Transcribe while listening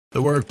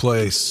The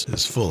workplace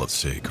is full of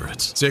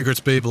secrets. Secrets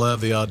people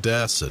have the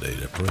audacity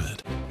to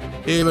print.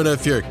 Even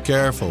if you're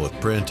careful with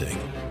printing,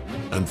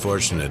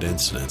 unfortunate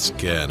incidents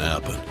can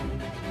happen.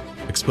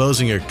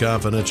 Exposing your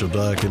confidential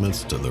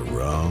documents to the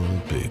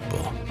wrong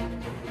people.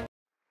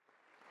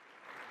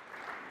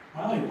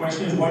 Well, the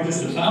question is, why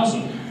just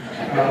 1,000?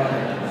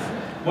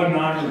 What an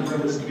honor and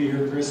privilege to be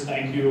here, Chris.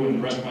 Thank you, and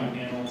the rest of my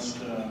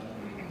panelists.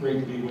 Great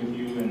to be with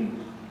you.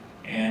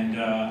 And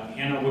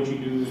Hannah, what you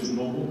do is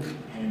noble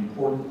and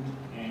important.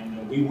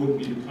 And we wouldn't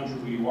be the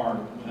country we are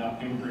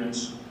without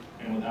immigrants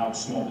and without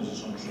small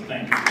business owners. So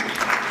thank you.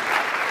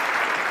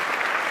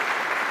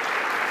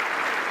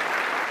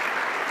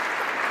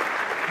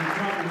 You're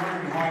probably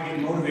wondering how I get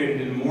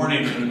motivated in the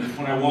morning. And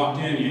when I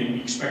walked in,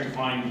 you expect to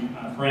find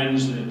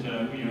friends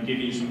that give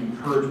you some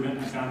encouragement.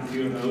 I found a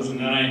few of those, and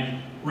then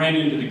I ran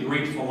into the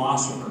great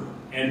philosopher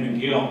Ed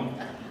McGill,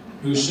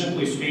 who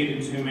simply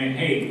stated to me,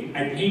 "Hey,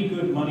 I paid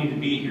good money to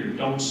be here.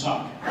 Don't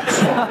suck."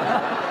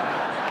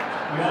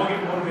 So we all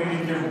get motivated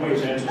in different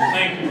ways, Ed. So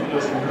thank you for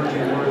those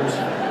encouraging words.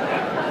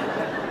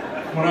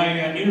 When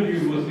I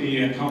interviewed with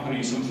the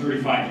company some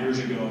 35 years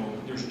ago,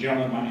 there's a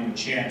gentleman by the name of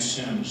Chad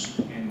Sims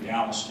in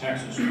Dallas,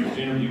 Texas, who was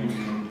interviewing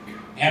him.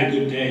 Had a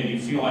good day. You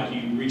feel like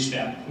you reached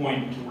that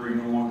point to where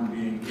you're no longer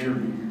being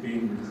interviewed, you're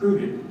being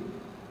recruited.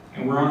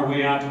 And we're on our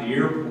way out to the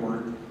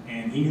airport,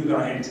 and he knew that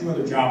I had 2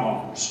 other job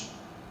offers.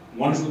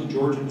 One was with the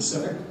Georgia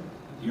Pacific,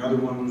 the other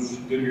one was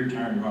Goodyear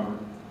Tire and Rubber.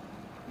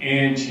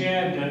 And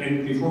Chad,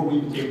 and before we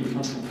became the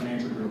Principal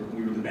Financial Group,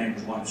 we were the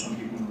Bankers Life. Some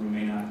people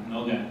may not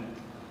know that.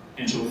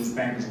 And so it was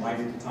Bankers Life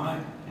at the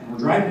time. And we're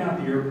driving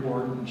out the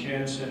airport, and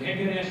Chad said, "Hey,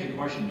 I got to ask you a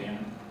question, Dan."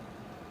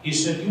 He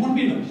said, "Do you want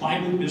to be in the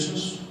plywood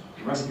business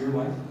the rest of your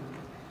life?"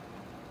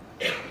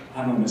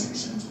 I don't know, Mr.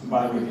 Sims. And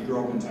by the way, if you grew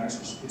up in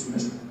Texas, it's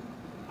Mr.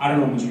 I don't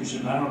know, Mr.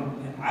 Sims. I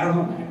don't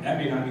know. That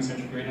may not be such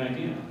a great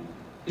idea.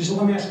 He said,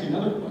 "Let me ask you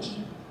another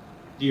question.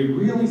 Do you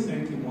really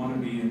think you want to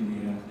be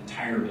in the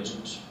tire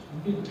business?" "You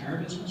want to be in the tire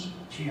business?"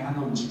 "Gee, I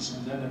don't know, Mr.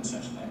 Sims. That doesn't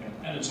sound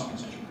like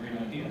such a great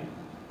idea."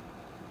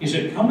 He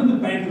said, "Come to the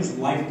Bankers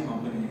Life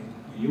Company,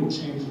 and you'll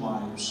change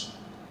lives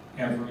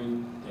every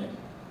day."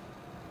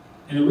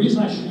 And the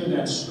reason I share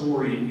that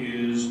story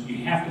is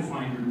you have to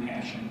find your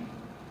passion.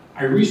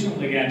 I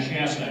recently got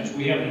chastised.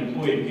 We have an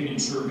employee opinion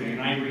survey,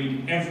 and I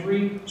read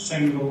every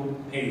single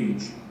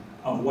page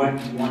of what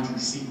you want your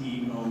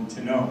CEO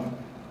to know.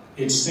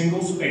 It's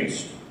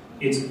single-spaced.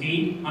 It's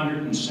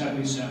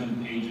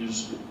 877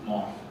 pages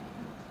long.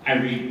 I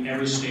read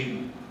every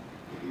statement.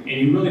 And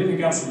you really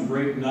pick out some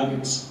great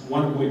nuggets,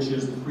 one of which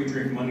is the free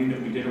drink money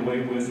that we did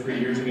away with 3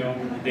 years ago.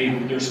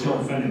 They're still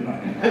offended by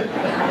that.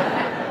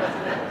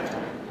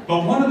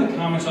 But one of the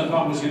comments I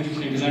thought was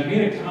interesting is I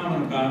made a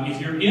comment about if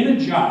you're in a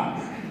job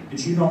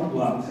that you don't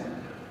love,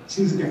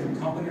 choose a different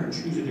company or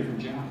choose a different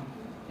job.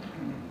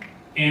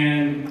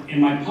 And in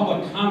my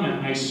public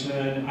comment, I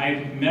said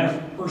I met a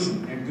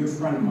person, a good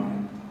friend of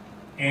mine,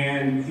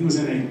 and he was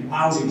in a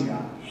lousy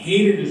job,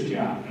 hated his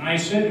job. And I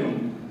said to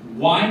him,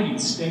 "Why do you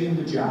stay in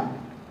the job?"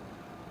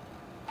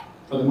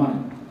 "For the money."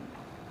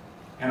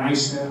 And I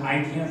said,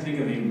 "I can't think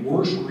of a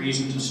worse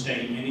reason to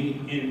stay in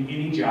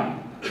any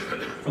job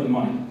for the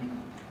money."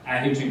 I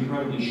think it's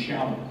incredibly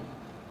shallow.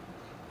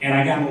 And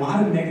I got a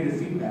lot of negative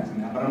feedback from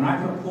that, but I'm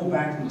not going to pull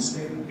back from the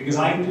statement, because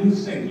I do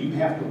think you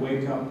have to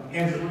wake up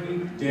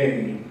every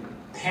day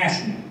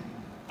passionate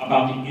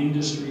about the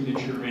industry that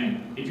you're in.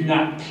 If you're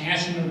not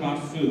passionate about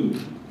food,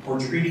 or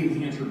treating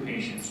cancer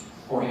patients,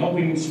 or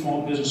helping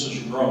small businesses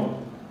grow,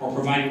 or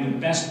providing the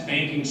best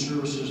banking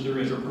services there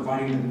is, or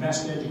providing the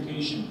best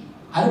education,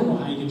 I don't know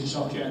how you get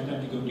yourself jacked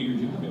up to go do your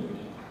job every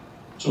day.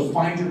 So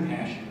find your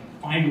passion.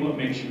 Find what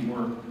makes you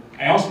work.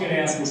 I also get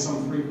asked with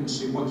some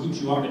frequency, what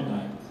keeps you up at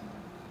night?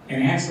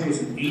 And actually,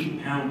 it's an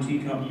 8-pound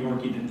teacup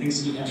Yorkie that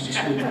thinks he has to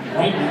sleep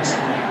right next to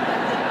me.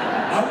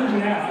 Other than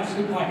that, I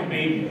sleep like a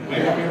baby.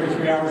 Wake up every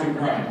 3 hours and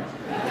cry.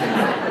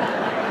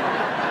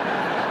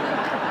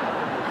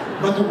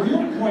 But the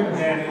real point of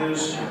that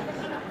is,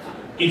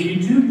 if you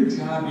do your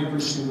job every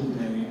single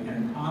day in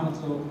an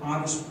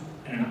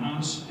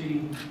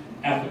honesty,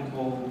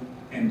 ethical,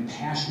 and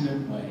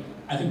passionate way,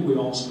 I think we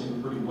all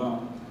sleep pretty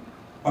well.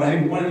 But I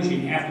think one of the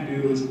things you have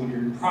to do is when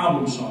you're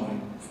problem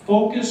solving,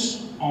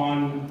 focus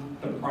on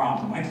the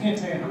problem. I can't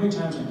tell you how many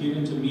times I get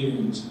into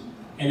meetings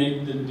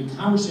and the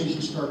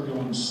conversations start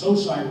going so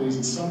sideways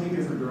in so many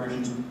different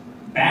directions.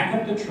 Back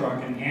up the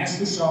truck and ask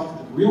yourself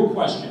the real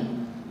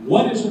question,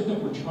 what is it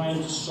that we're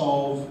trying to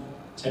solve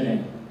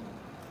today?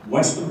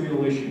 What's the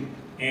real issue?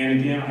 And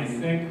again, I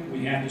think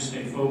we have to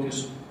stay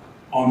focused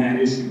on that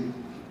issue.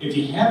 If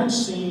you haven't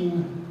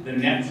seen the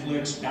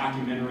Netflix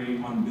documentary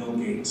on Bill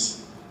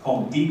Gates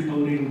called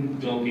Decoding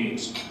Bill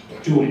Gates,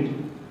 do it.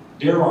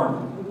 There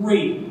are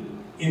great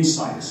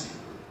insights.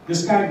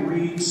 This guy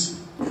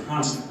reads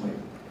constantly.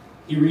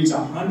 He reads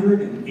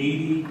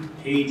 180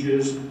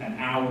 pages an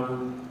hour,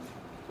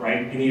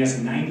 right? And he has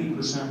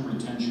 90%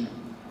 retention.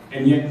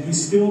 And yet he's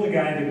still the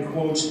guy that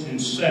quotes and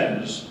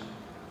says,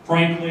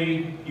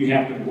 frankly, you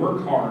have to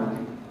work hard,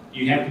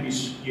 you have to be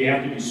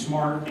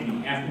smart, and you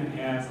have to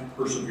have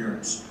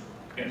perseverance.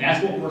 If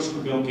that's what works for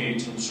Bill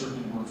Gates, it'll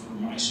certainly work for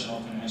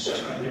myself, and I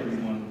suspect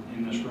everyone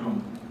in this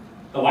room.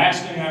 The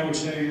last thing I would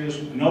say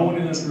is, no one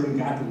in this room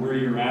got to where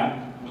you're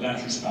at without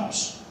your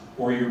spouse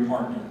or your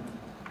partner.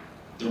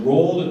 The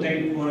role that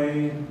they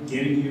play,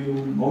 getting you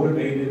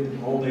motivated, the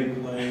role they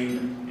play,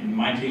 in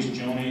my case,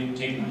 Joni,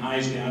 taking the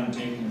highs down and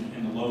taking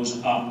the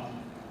lows up.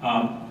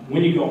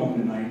 When you go home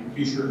tonight,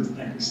 be sure to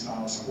thank your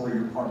spouse or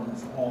your partner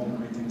for all the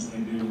great things they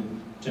do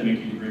to make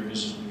you the great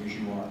business leaders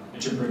you are.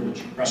 It's a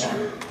privilege. Press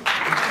on.